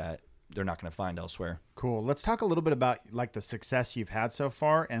need that they're not going to find elsewhere. Cool. Let's talk a little bit about like the success you've had so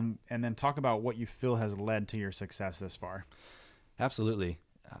far and then talk about what you feel has led to your success this far. Absolutely.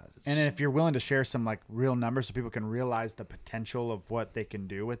 And if you're willing to share some like real numbers so people can realize the potential of what they can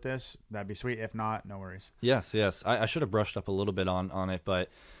do with this, that'd be sweet. If not, no worries. Yes. I should have brushed up a little bit on it, but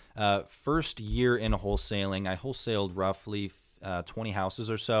first year in wholesaling, I wholesaled roughly 20 houses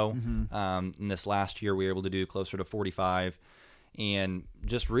or so. In this last year, we were able to do closer to 45. And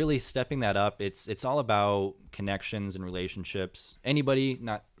just really stepping that up, it's all about connections and relationships. Anybody,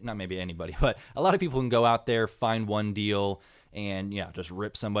 not maybe anybody, but a lot of people can go out there, find one deal, and just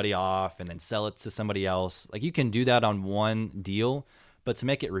rip somebody off and then sell it to somebody else. Like you can do that on one deal, but to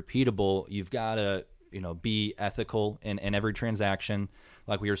make it repeatable, you've got to be ethical in every transaction.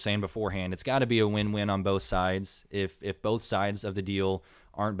 like we were saying beforehand, it's got to be a win-win on both sides. If both sides of the deal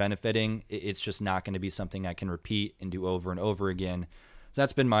aren't benefiting, it's just not going to be something I can repeat and do over and over again. So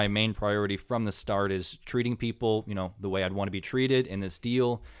that's been my main priority from the start, is treating people, the way I'd want to be treated in this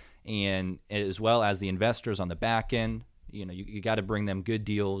deal, and as well as the investors on the back end. You got to bring them good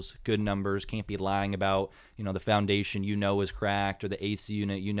deals, good numbers. Can't be lying about, the foundation is cracked or the AC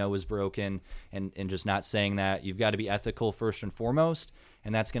unit is broken, and just not saying that. You've got to be ethical first and foremost,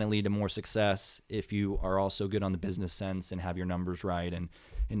 and that's going to lead to more success if you are also good on the business sense and have your numbers right and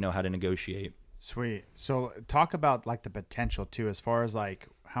know how to negotiate. Sweet. So talk about like the potential too, as far as like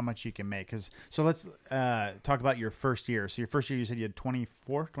how much you can make. So let's talk about your first year. So your first year, you said you had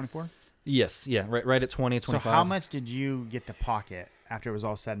 24? Yes. Yeah. Right at 20, 25. So how much did you get to pocket after it was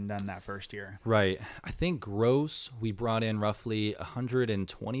all said and done that first year? Right. I think gross, we brought in roughly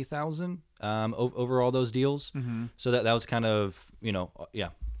 120,000 over all those deals. Mm-hmm. So that was kind of,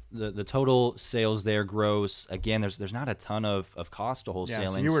 the total sales there gross. Again, there's not a ton of cost to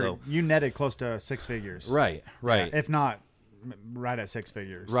wholesaling. Yeah, so you netted close to 6 figures. Right. Yeah, if not right at 6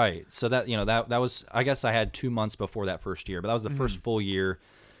 figures. Right. So that was, I guess I had 2 months before that first year, but that was the first full year.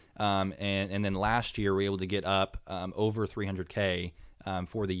 And then last year we were able to get up over 300K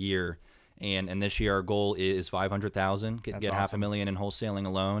for the year, and this year our goal is 500,000. Get awesome. $500,000 in wholesaling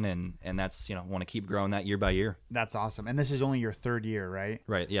alone, and that's want to keep growing that year by year. That's awesome. And this is only your third year, right?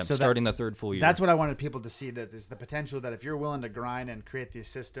 Right. Yeah. So starting the third full year. That's what I wanted people to see. That is the potential that if you're willing to grind and create these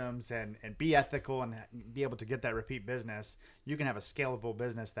systems and be ethical and be able to get that repeat business, you can have a scalable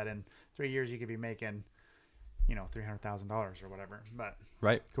business that in 3 years you could be making $300,000 or whatever. But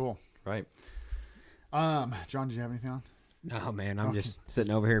right. Cool. Right. John, did you have anything on? No, man. I'm just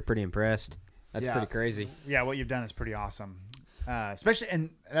sitting over here pretty impressed. That's pretty crazy. Yeah, what you've done is pretty awesome. Especially, and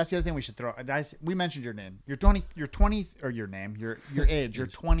that's the other thing we should throw. We mentioned your name. You're 20, or your name, your age. You're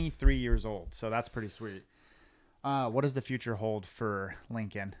 23 years old. So that's pretty sweet. What does the future hold for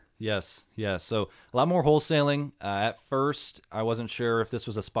Lincoln? Yes. So a lot more wholesaling. At first, I wasn't sure if this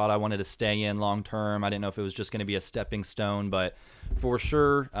was a spot I wanted to stay in long term. I didn't know if it was just going to be a stepping stone, but for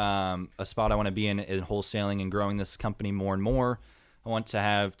sure, a spot I want to be in wholesaling and growing this company more and more. I want to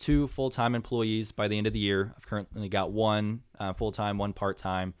have 2 full-time employees by the end of the year. I've currently got 1 full-time, 1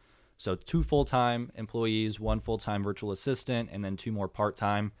 part-time. So 2 full-time employees, 1 full-time virtual assistant, and then 2 more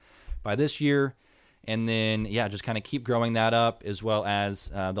part-time by this year. And then, just kind of keep growing that up, as well as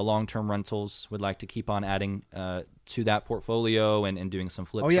the long-term rentals. Would like to keep on adding to that portfolio and doing some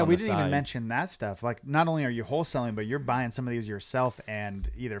flips. Oh, yeah, on we the didn't side. even mention that stuff. Like, not only are you wholesaling, but you're buying some of these yourself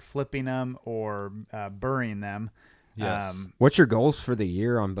and either flipping them or burying them. Yes. What's your goals for the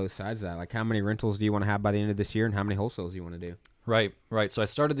year on both sides of that? Like, how many rentals do you want to have by the end of this year, and how many wholesales do you want to do? Right. So I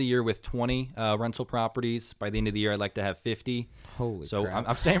started the year with 20 rental properties. By the end of the year, I'd like to have 50. Holy so crap.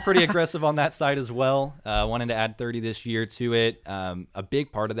 I'm staying pretty aggressive on that side as well. Wanting to add 30 this year to it. A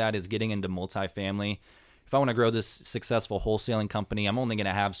big part of that is getting into multifamily. If I want to grow this successful wholesaling company, I'm only going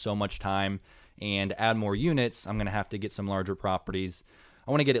to have so much time. And to add more units, I'm going to have to get some larger properties.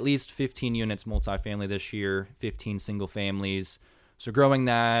 I want to get at least 15 units multifamily this year, 15 single families. So growing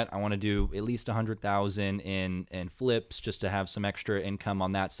that, I want to do at least 100,000 in flips just to have some extra income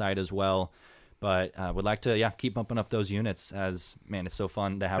on that side as well. But would like to, keep bumping up those units, as, man, it's so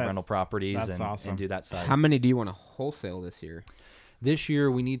fun to have rental properties and do that side. How many do you want to wholesale this year? This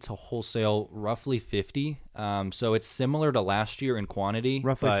year, we need to wholesale roughly 50. So it's similar to last year in quantity.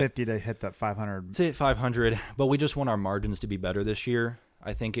 Roughly 50 to hit that 500. To hit 500, but we just want our margins to be better this year.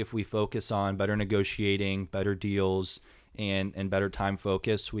 I think if we focus on better negotiating, better deals, and better time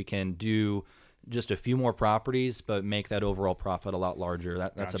focus, we can do just a few more properties, but make that overall profit a lot larger.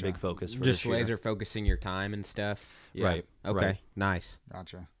 That's Gotcha. a big focus for just this year. laser focusing your time and stuff. Yeah. Right. Okay. Right. Nice.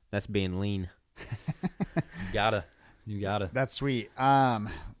 Gotcha. That's being lean. You gotta. That's sweet. I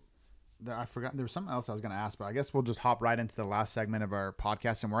forgot there was something else I was going to ask, but I guess we'll just hop right into the last segment of our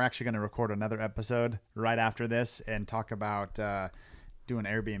podcast, and we're actually going to record another episode right after this and talk about doing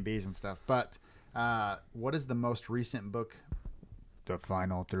Airbnbs and stuff. But what is the most recent book? The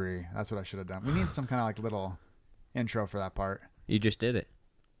Final 3. That's what I should have done. We need some kind of like little intro for that part. You just did it.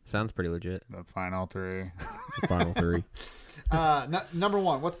 Sounds pretty legit. The Final 3. The Final 3. Number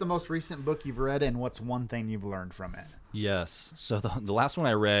 1, what's the most recent book you've read, and what's one thing you've learned from it? Yes. So the last one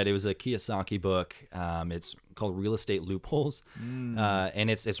I read, it was a Kiyosaki book. It's called Real Estate Loopholes. And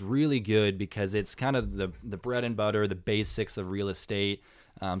it's really good because it's kind of the bread and butter, the basics of real estate.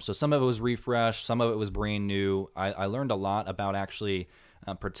 So some of it was refreshed, some of it was brand new. I learned a lot about actually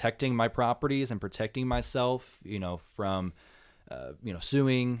protecting my properties and protecting myself, from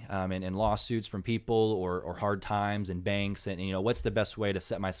suing and lawsuits from people or hard times and banks, and what's the best way to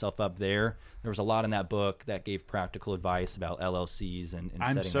set myself up there. There was a lot in that book that gave practical advice about LLCs and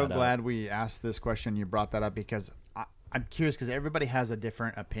I'm setting so that glad up. we asked this question. You brought that up because I'm curious, because everybody has a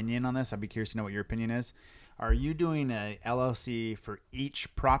different opinion on this. I'd be curious to know what your opinion is. Are you doing a LLC for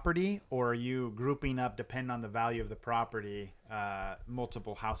each property, or are you grouping up, depending on the value of the property,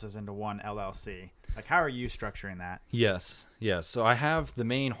 multiple houses into one LLC? Like, how are you structuring that? Yes. So I have the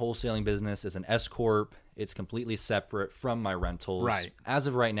main wholesaling business as an S corp. It's completely separate from my rentals. Right. As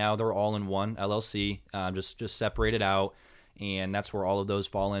of right now, they're all in one LLC, just separated out, and that's where all of those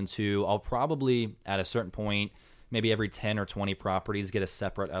fall into. I'll probably at a certain point, maybe every 10 or 20 properties, get a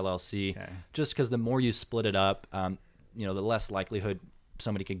separate LLC, just because the more you split it up, the less likelihood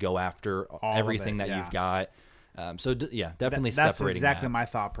somebody could go after everything that you've got. Definitely That's separating exactly that. my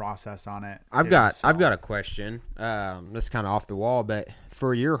thought process on it. I've got a question. That's kind of off the wall, but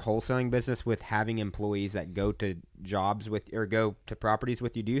for your wholesaling business, with having employees that go to jobs with or go to properties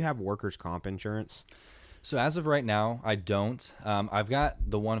with you, do you have workers' comp insurance? So as of right now, I don't. I've got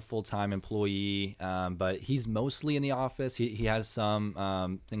the one full-time employee, but he's mostly in the office. He has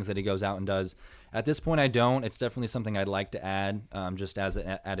some things that he goes out and does. At this point, I don't. It's definitely something I'd like to add, just as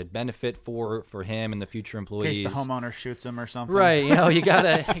an added benefit for him and the future employees. In case the homeowner shoots him or something. Right. You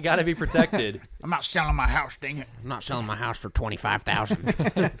gotta be protected. I'm not selling my house, dang it. I'm not selling my house for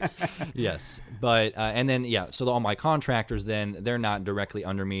 $25,000. Yes, but and then so all my contractors, then they're not directly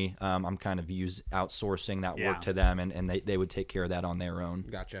under me. I'm kind of outsourcing that work to them, and they would take care of that on their own.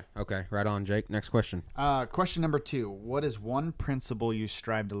 Gotcha. Okay, right on, Jake. Next question. Question number 2: what is one principle you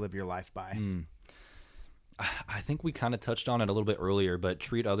strive to live your life by? I think we kind of touched on it a little bit earlier, but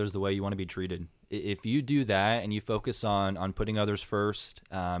treat others the way you want to be treated. If you do that and you focus on putting others first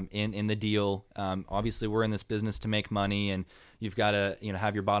in the deal, obviously we're in this business to make money, and you've got to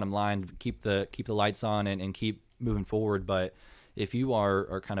have your bottom line, keep the lights on and keep moving forward. But if you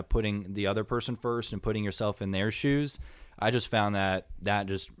are kind of putting the other person first and putting yourself in their shoes, I just found that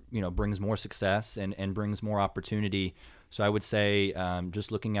just brings more success and brings more opportunity. So I would say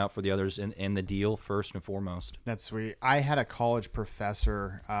just looking out for the others in the deal first and foremost. That's sweet. I had a college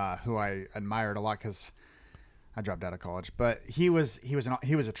professor who I admired a lot because I dropped out of college, but he was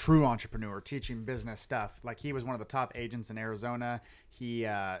a true entrepreneur teaching business stuff. Like, he was one of the top agents in Arizona. He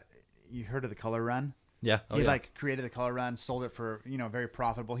you heard of the Color Run? Yeah. He created the Color Run, sold it for, very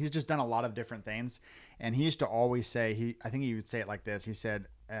profitable. He's just done a lot of different things. And he used to always say, I think he would say it like this. He said,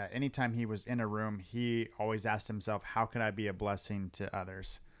 anytime he was in a room, he always asked himself, how can I be a blessing to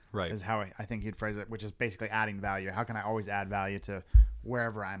others? Right. Is how I think he'd phrase it, which is basically adding value. How can I always add value to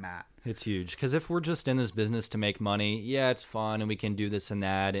wherever I'm at? It's huge, because if we're just in this business to make money, it's fun and we can do this and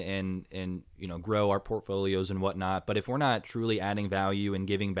that and grow our portfolios and whatnot. But if we're not truly adding value and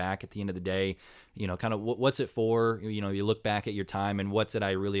giving back at the end of the day, kind of what's it for? You look back at your time and what did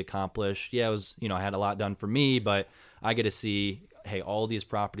I really accomplish? Yeah, it was, I had a lot done for me, but I get to see, hey, all these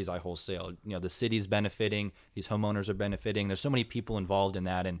properties I wholesale, the city's benefiting, these homeowners are benefiting. There's so many people involved in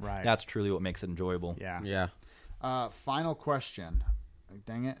that, and that's truly what makes it enjoyable. Yeah. Final question.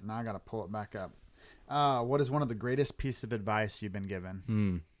 Dang it, now I got to pull it back up. What is one of the greatest pieces of advice you've been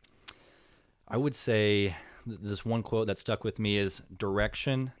given? I would say this one quote that stuck with me is,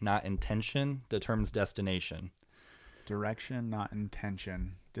 direction, not intention, determines destination. Direction, not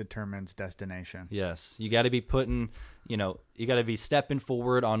intention, determines destination. Yes. You got to be putting, you got to be stepping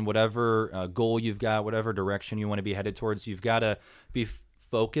forward on whatever goal you've got, whatever direction you want to be headed towards. You've got to be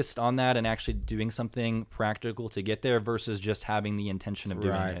focused on that and actually doing something practical to get there versus just having the intention of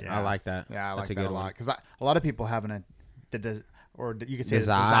doing it. Yeah. I like that. Yeah, I like That's that a lot. Because a lot of people have you could say Desire. a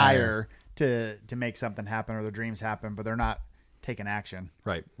desire to make something happen or their dreams happen, but they're not taking action.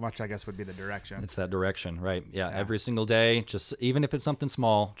 Right. Which I guess would be the direction. It's that direction, right? Yeah. Every single day, just even if it's something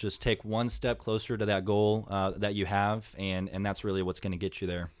small, just take one step closer to that goal that you have, and that's really what's going to get you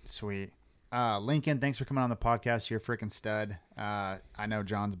there. Sweet. Lincoln, thanks for coming on the podcast. You're a freaking stud. I know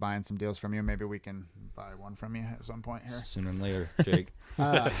John's buying some deals from you. Maybe we can buy one from you at some point here. Sooner than later, Jake.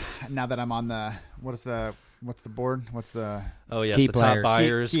 Now that I'm on what's the board? What's the key the players. Top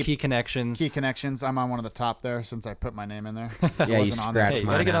buyers, key connections. Key connections. I'm on one of the top there since I put my name in there. Yeah, you scratched you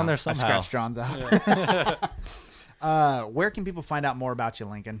mine gotta get on out. there I somehow. scratched John's out. Where can people find out more about you,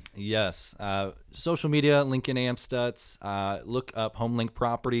 Lincoln? Yes. Social media, Lincoln Amstutz. Look up HomeLink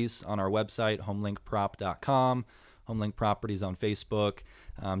Properties on our website, homelinkprop.com. HomeLink Properties on Facebook.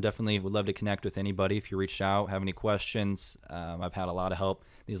 Definitely would love to connect with anybody if you reach out, have any questions. I've had a lot of help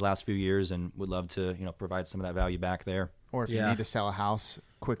these last few years and would love to provide some of that value back there. Or if you need to sell a house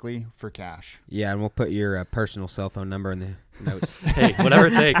quickly for cash. Yeah, and we'll put your personal cell phone number in the notes. Hey, whatever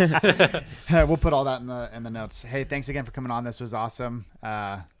it takes. We'll put all that in the notes. Hey, thanks again for coming on. This was awesome.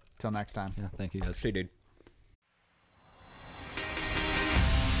 Till next time. Yeah, thank you guys. See, dude.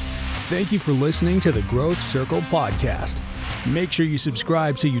 Thank you for listening to the Growth Circle podcast. Make sure you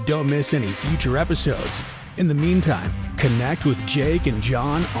subscribe so you don't miss any future episodes. In the meantime, connect with Jake and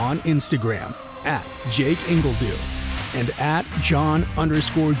John on Instagram at Jake Ingledew and at John_the_builder.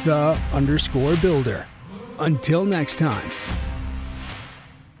 Until next time.